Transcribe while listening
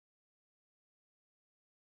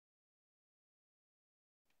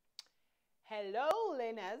Hello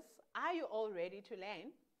learners, are you all ready to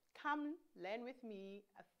learn? Come learn with me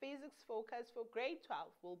a physics focus for grade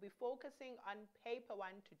 12. We'll be focusing on paper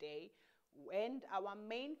 1 today, and our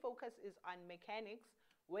main focus is on mechanics,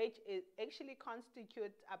 which is actually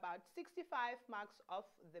constitutes about 65 marks of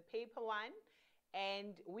the paper 1.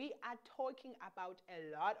 And we are talking about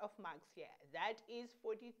a lot of marks here. That is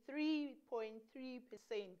 43.3%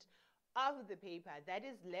 of the paper. That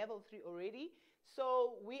is level 3 already.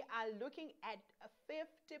 So we are looking at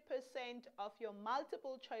 50% of your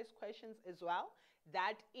multiple choice questions as well.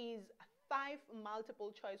 That is 5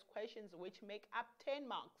 multiple choice questions, which make up 10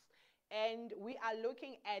 marks. And we are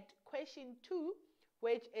looking at question 2,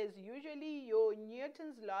 which is usually your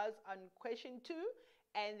Newton's laws on question 2,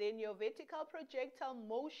 and then your vertical projectile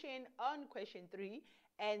motion on question 3,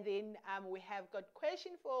 and then we have got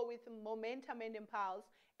question 4 with momentum and impulse,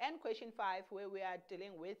 and question 5 where we are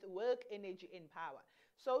dealing with work, energy, and power.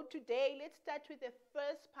 So today, let's start with the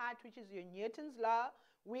first part, which is your Newton's law.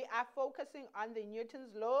 We are focusing on the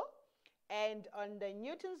Newton's law, and on the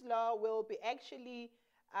Newton's law, we'll be actually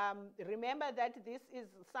remember that this is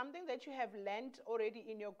something that you have learned already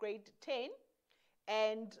in your grade 10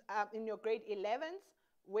 and in your grade 11s,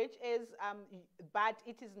 which is, but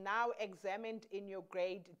it is now examined in your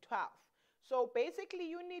grade 12. So basically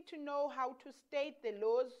you need to know how to state the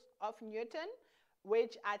laws of Newton,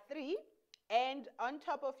 which are 3, and on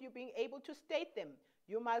top of you being able to state them,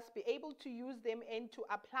 you must be able to use them and to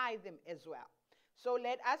apply them as well. So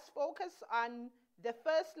let us focus on the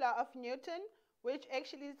first law of Newton, which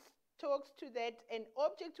actually talks to that an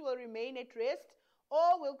object will remain at rest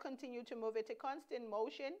or will continue to move at a constant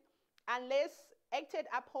motion unless acted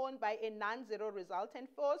upon by a non-zero resultant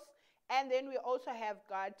force. And then we also have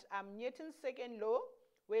got Newton's second law,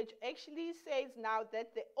 which actually says now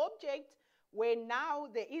that the object, when now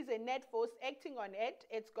there is a net force acting on it,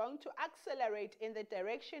 it's going to accelerate in the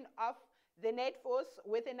direction of the net force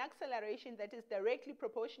with an acceleration that is directly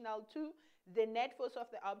proportional to the net force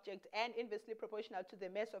of the object and inversely proportional to the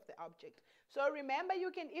mass of the object. So remember,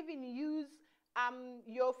 you can even use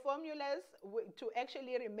your formulas to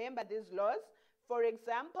actually remember these laws. For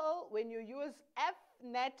example, when you use F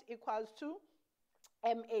net equals to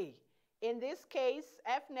MA, in this case,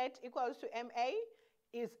 F net equals to MA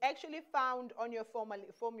is actually found on your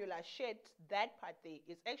formula sheet. That part there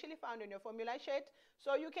is actually found on your formula sheet.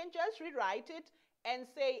 So you can just rewrite it and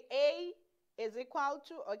say A is equal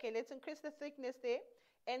to, okay, let's increase the thickness there,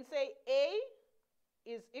 and say A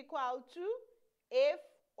is equal to F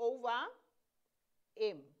over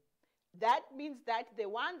M. That means that the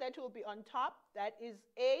one that will be on top, that is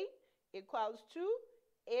A equals to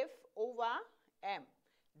F over M.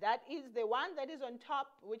 That is the one that is on top,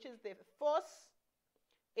 which is the force,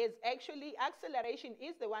 is actually acceleration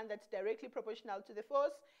is the one that's directly proportional to the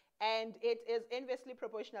force, and it is inversely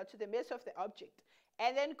proportional to the mass of the object.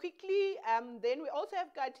 And then quickly, then we also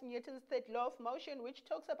have got Newton's third law of motion, which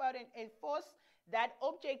talks about a force that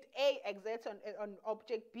object A exerts on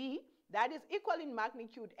object B that is equal in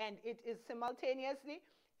magnitude, and it is simultaneously.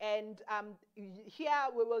 And here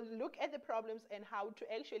we will look at the problems and how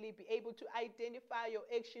to actually be able to identify your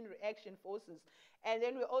action-reaction forces. And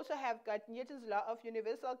then we also have got Newton's law of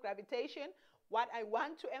universal gravitation. What I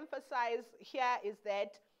want to emphasize here is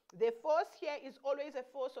that the force here is always a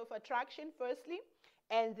force of attraction, firstly,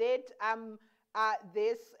 and that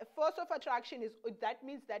this force of attraction is, that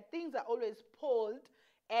means that things are always pulled,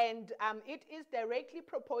 and it is directly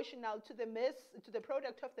proportional to the mass, to the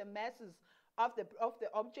product of the masses of the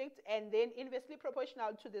object, and then inversely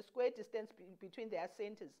proportional to the square distance between their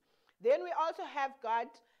centers. Then we also have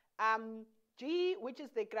got G, which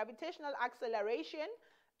is the gravitational acceleration,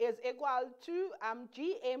 is equal to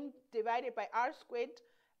gm divided by r squared.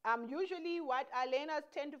 Usually what our learners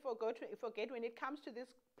tend to forget when it comes to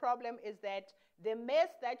this problem is that the mass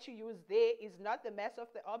that you use there is not the mass of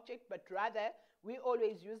the object, but rather we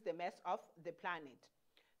always use the mass of the planet.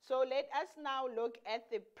 So let us now look at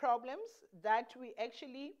the problems that we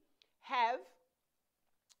actually have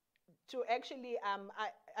to actually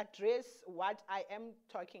address what I am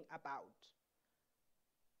talking about.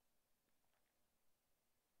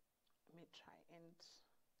 Let me try and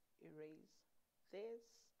erase this.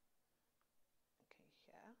 Okay,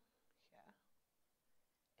 here,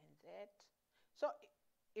 and that. So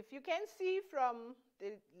if you can see from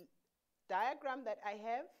the diagram that I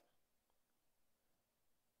have,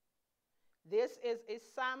 this is a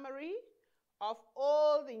summary of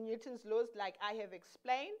all the Newton's laws like I have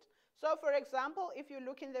explained. So for example, if you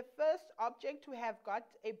look in the first object, we have got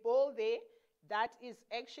a ball there that is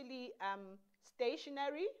actually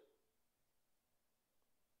stationary.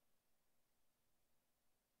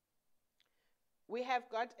 we have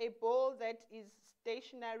got a ball that is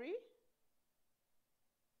stationary.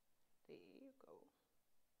 There you go.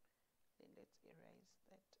 Then let's erase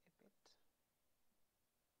that a bit.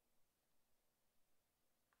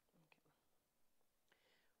 Okay.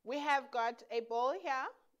 We have got a ball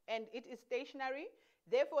here, and it is stationary.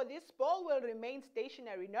 Therefore, this ball will remain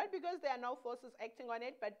stationary, not because there are no forces acting on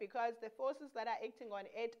it, but because the forces that are acting on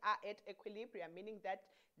it are at equilibrium, meaning that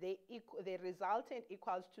the resultant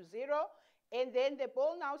equals to 0. And then the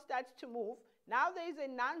ball now starts to move. Now there is a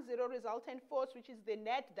non-zero resultant force, which is the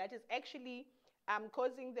net that is actually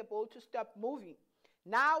causing the ball to stop moving.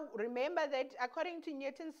 Now, remember that according to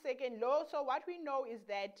Newton's second law, so what we know is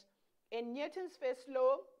that in Newton's first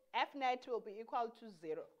law, F net will be equal to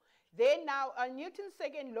 0. Then now on Newton's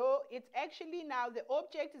second law, it's actually now the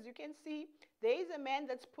object, as you can see, there is a man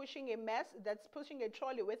that's pushing a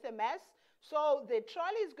trolley with a mass. So the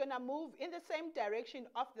trolley is going to move in the same direction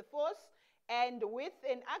of the force, and with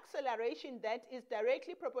an acceleration that is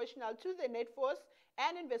directly proportional to the net force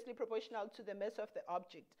and inversely proportional to the mass of the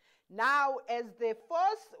object. Now, as the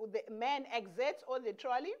force the man exerts on the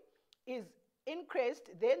trolley is increased,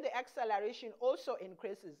 then the acceleration also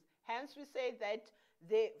increases. Hence, we say that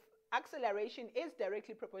the acceleration is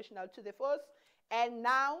directly proportional to the force. And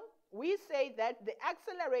now we say that the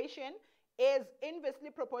acceleration is inversely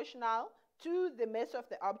proportional to the mass of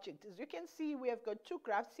the object. As you can see, we have got two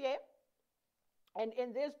graphs here. And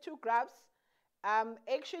in these two graphs,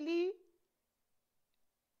 actually,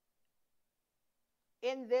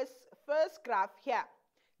 in this first graph here,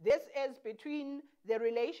 this is between the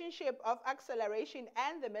relationship of acceleration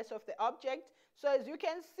and the mass of the object. So as you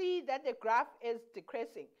can see that the graph is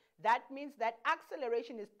decreasing. That means that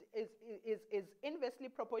acceleration is inversely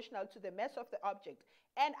proportional to the mass of the object,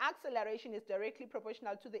 and acceleration is directly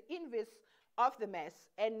proportional to the inverse of the mass.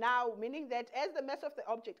 And now, meaning that as the mass of the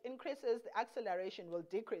object increases, the acceleration will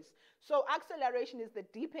decrease. So acceleration is the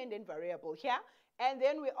dependent variable here. And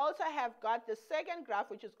then we also have got the second graph,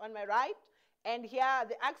 which is on my right. And here,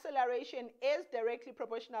 the acceleration is directly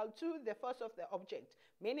proportional to the force of the object,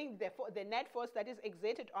 meaning the net force that is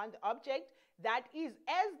exerted on the object. That is,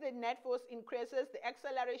 as the net force increases, the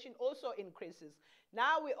acceleration also increases.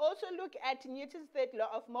 Now, we also look at Newton's third law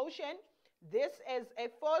of motion. This is a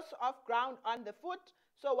force of ground on the foot.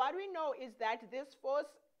 So what we know is that this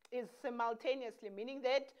force is simultaneously, meaning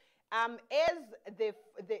that as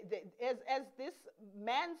this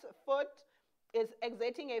man's foot is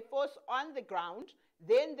exerting a force on the ground,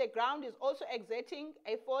 then the ground is also exerting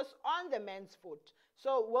a force on the man's foot.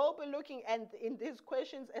 So we'll be looking at in these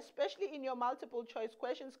questions, especially in your multiple choice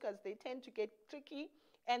questions, because they tend to get tricky,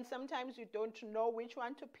 and sometimes you don't know which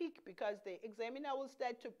one to pick, because the examiner will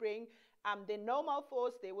start to bring the normal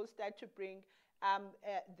force, they will start to bring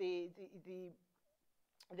they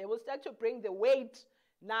will start to bring the weight.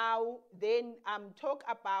 Now, then talk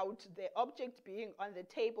about the object being on the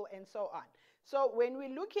table and so on. So when we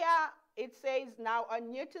look here, it says now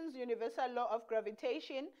on Newton's universal law of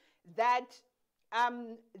gravitation that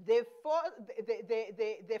the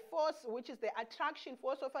force, which is the attraction,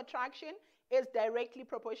 force of attraction, is directly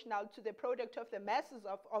proportional to the product of the masses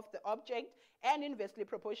of the object and inversely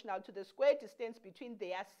proportional to the square distance between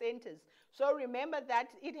their centers. So remember that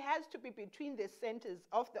it has to be between the centers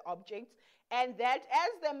of the objects, and that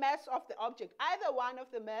as the mass of the object, either one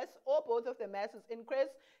of the mass or both of the masses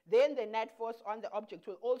increase, then the net force on the object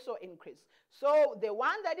will also increase. So the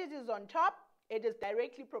one that is on top, it is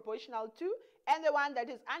directly proportional to, and the one that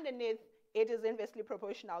is underneath, it is inversely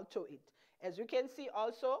proportional to it. As you can see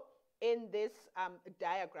also in this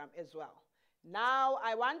diagram as well. Now,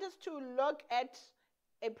 I want us to look at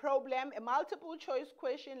a problem, a multiple choice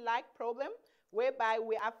question like problem, whereby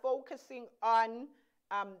we are focusing on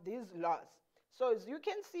these laws. So as you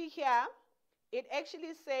can see here, it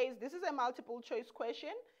actually says, this is a multiple choice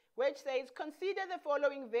question, which says, consider the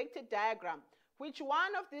following vector diagram. Which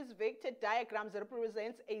one of these vector diagrams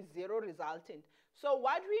represents a zero resultant? So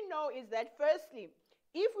what we know is that firstly,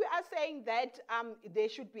 if we are saying that there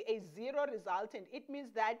should be a zero resultant, it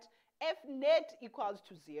means that F net equals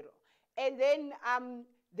to 0. And then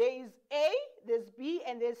there is A, there's B,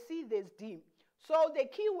 and there's C, there's D. So the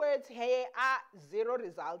key words here are zero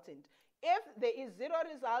resultant. If there is zero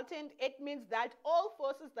resultant, it means that all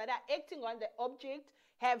forces that are acting on the object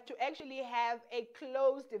have to actually have a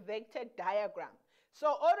closed vector diagram. So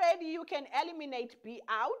already you can eliminate B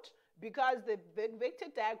out because the vector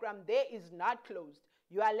diagram there is not closed.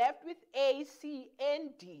 You are left with A, C, and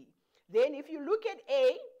D. Then if you look at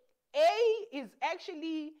A is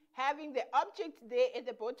actually having the object there at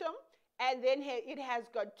the bottom, and then it has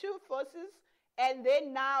got two forces, And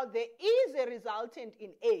then now there is a resultant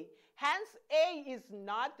in A. Hence, A is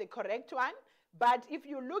not the correct one. But if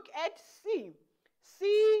you look at C,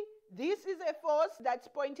 this is a force that's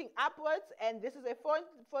pointing upwards, and this is a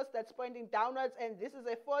force that's pointing downwards, and this is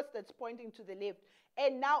a force that's pointing to the left.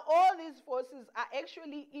 And now all these forces are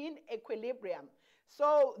actually in equilibrium.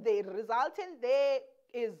 So the resultant there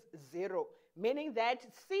is 0, meaning that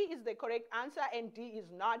C is the correct answer and D is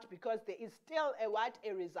not, because there is still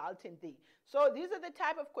a resultant there. So these are the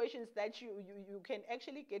type of questions that you can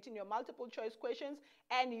actually get in your multiple choice questions,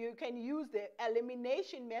 and you can use the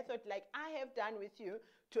elimination method like I have done with you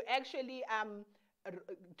to actually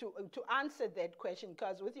to answer that question,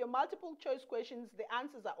 because with your multiple choice questions, the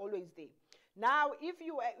answers are always there. Now, if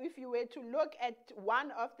you were to look at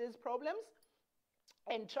one of these problems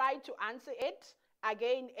and try to answer it,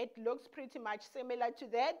 again, it looks pretty much similar to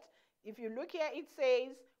that. If you look here, it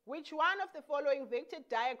says, which one of the following vector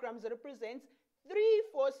diagrams represents 3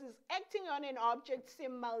 forces acting on an object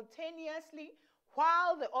simultaneously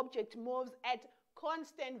while the object moves at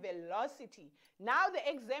constant velocity? Now the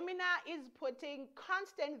examiner is putting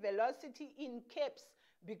constant velocity in caps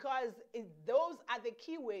because those are the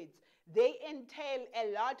key words. They entail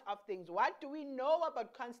a lot of things. What do we know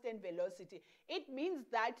about constant velocity? It means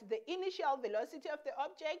that the initial velocity of the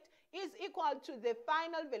object is equal to the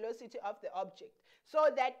final velocity of the object. So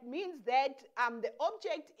that means that the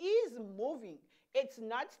object is moving. It's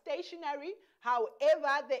not stationary.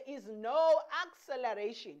 However, there is no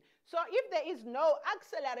acceleration. So if there is no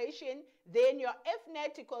acceleration, then your F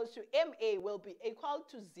net equals to ma will be equal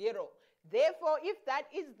to 0. Therefore, if that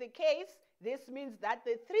is the case, this means that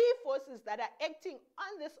the 3 forces that are acting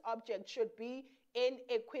on this object should be in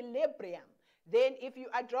equilibrium. Then if you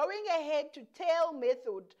are drawing a head to tail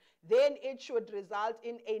method, then it should result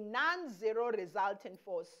in a non-zero resultant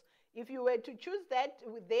force. If you were to choose that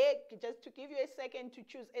there, just to give you a second to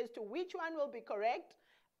choose as to which one will be correct,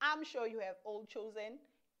 I'm sure you have all chosen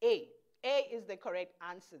A. A is the correct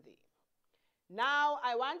answer there. Now,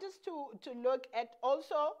 I want us to look at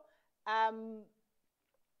also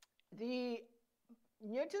the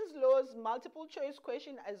Newton's laws multiple choice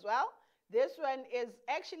question as well. This one is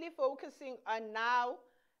actually focusing on now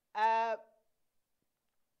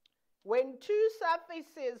when 2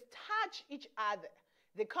 surfaces touch each other,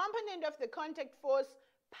 the component of the contact force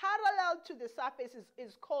parallel to the surfaces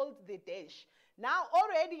is called the dash. Now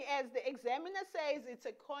already, as the examiner says, it's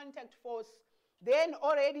a contact force, then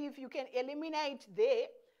already if you can eliminate there,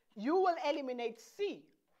 you will eliminate C.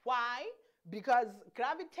 Why? Because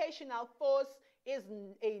gravitational force is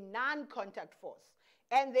a non-contact force.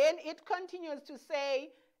 And then it continues to say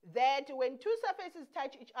that when 2 surfaces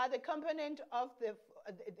touch each other, the component of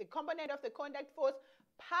the contact force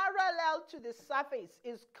parallel to the surface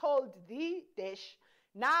is called the dash.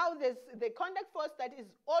 Now, the contact force that is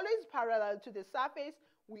always parallel to the surface,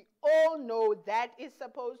 we all know that is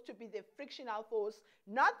supposed to be the frictional force,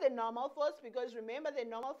 not the normal force, because remember, the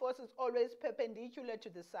normal force is always perpendicular to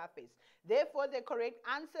the surface. Therefore, the correct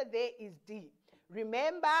answer there is D.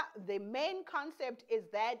 Remember, the main concept is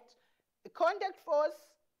that the contact force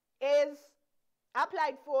is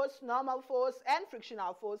applied force, normal force, and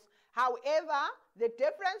frictional force. However, the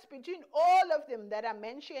difference between all of them that are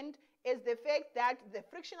mentioned is the fact that the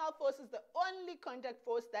frictional force is the only contact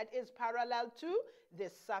force that is parallel to the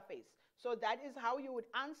surface. So that is how you would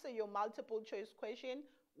answer your multiple choice question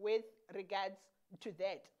with regards to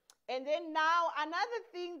that. And then now, another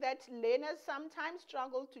thing that learners sometimes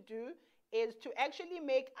struggle to do is to actually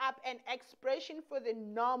make up an expression for the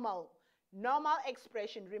normal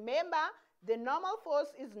expression. Remember, the normal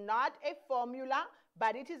force is not a formula,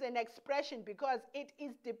 but it is an expression because it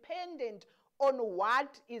is dependent on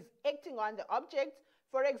what is acting on the object.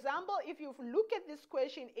 For example, if you look at this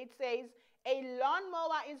question, it says a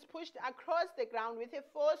lawnmower is pushed across the ground with a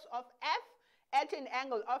force of F at an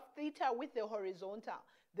angle of theta with the horizontal.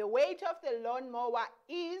 The weight of the lawnmower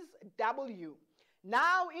is W.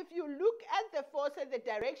 Now, if you look at the force and the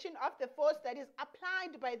direction of the force that is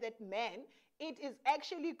applied by that man, it is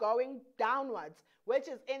actually going downwards, which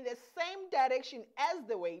is in the same direction as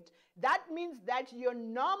the weight. That means that your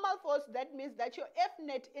normal force, that means that your F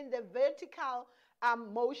net in the vertical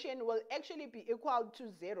motion will actually be equal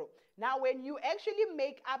to 0. Now, when you actually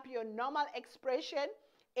make up your normal expression,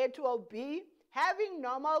 it will be having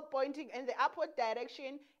normal pointing in the upward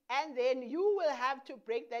direction, and then you will have to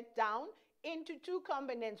break that down into 2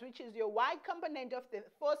 components, which is your y component of the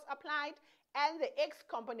force applied and the x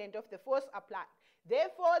component of the force applied.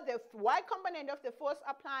 Therefore, the y component of the force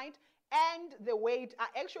applied and the weight are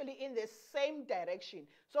actually in the same direction.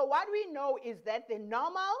 So what we know is that the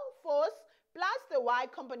normal force plus the y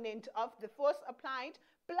component of the force applied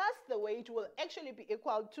plus the weight will actually be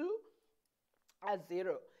equal to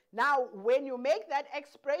 0. Now, when you make that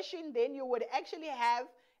expression, then you would actually have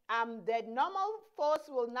that normal force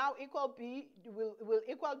will now equal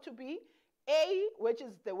to be A, which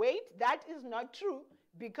is the weight. That is not true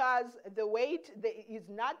because the weight is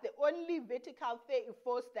not the only vertical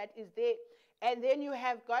force that is there. And then you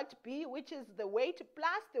have got B, which is the weight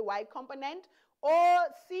plus the y component, or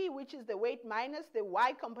C, which is the weight minus the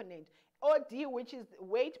y component, or D, which is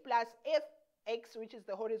weight plus Fx, which is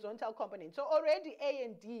the horizontal component. So already A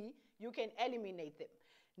and D, you can eliminate them.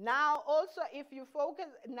 Now also if you focus,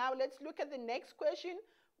 now let's look at the next question,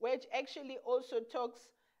 which actually also talks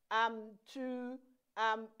to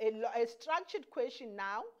a structured question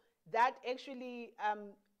now that actually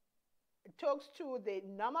talks to the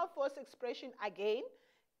normal force expression again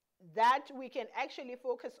that we can actually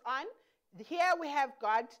focus on. Here we have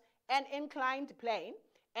got an inclined plane,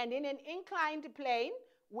 and in an inclined plane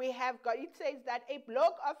we have got, it says that a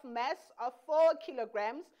block of mass of 4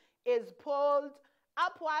 kilograms is pulled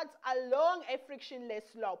upwards along a frictionless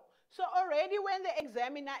slope. So already when the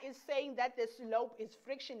examiner is saying that the slope is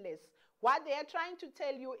frictionless, what they are trying to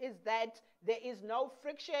tell you is that there is no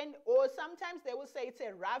friction, or sometimes they will say it's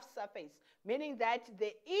a rough surface, meaning that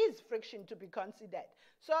there is friction to be considered.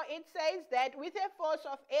 So it says that with a force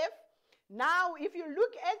of F, now if you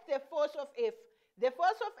look at the force of F, the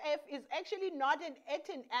force of F is actually not at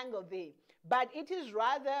an angle there, but it is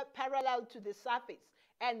rather parallel to the surface.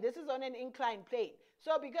 And this is on an inclined plane.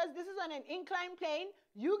 So because this is on an inclined plane,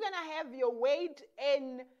 you're going to have your weight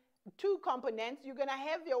in two components. You're going to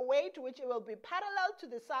have your weight, which will be parallel to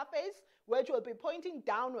the surface, which will be pointing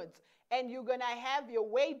downwards. And you're going to have your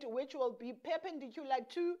weight, which will be perpendicular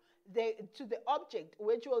to the object,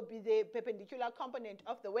 which will be the perpendicular component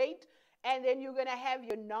of the weight. And then you're going to have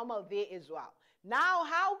your normal there as well. Now,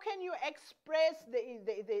 how can you express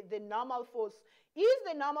the normal force? Is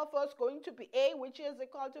the normal force going to be A, which is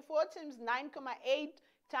equal to 4 times 9,8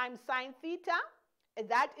 times sine theta?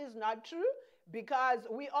 That is not true, because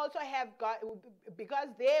we also have got, because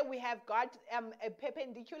there we have got a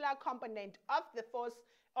perpendicular component of the force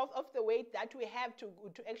of the weight that we have to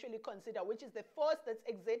actually consider, which is the force that's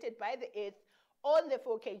exerted by the earth on the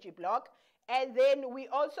 4 kg block. And then we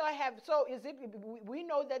also have, so we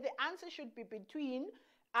know that the answer should be between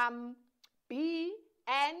B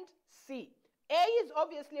and C. A is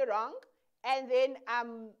obviously wrong, and then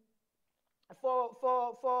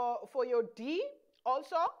for your D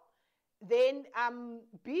also, then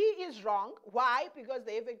B is wrong. Why? Because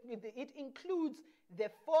it includes the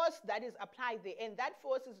force that is applied there, and that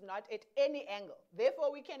force is not at any angle.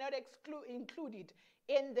 Therefore, we cannot include it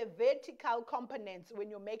in the vertical components when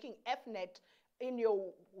you're making F net in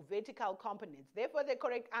your vertical components. Therefore, the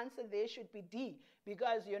correct answer there should be D,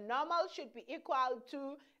 because your normal should be equal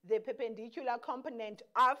to the perpendicular component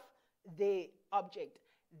of the object.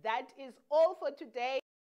 That is all for today.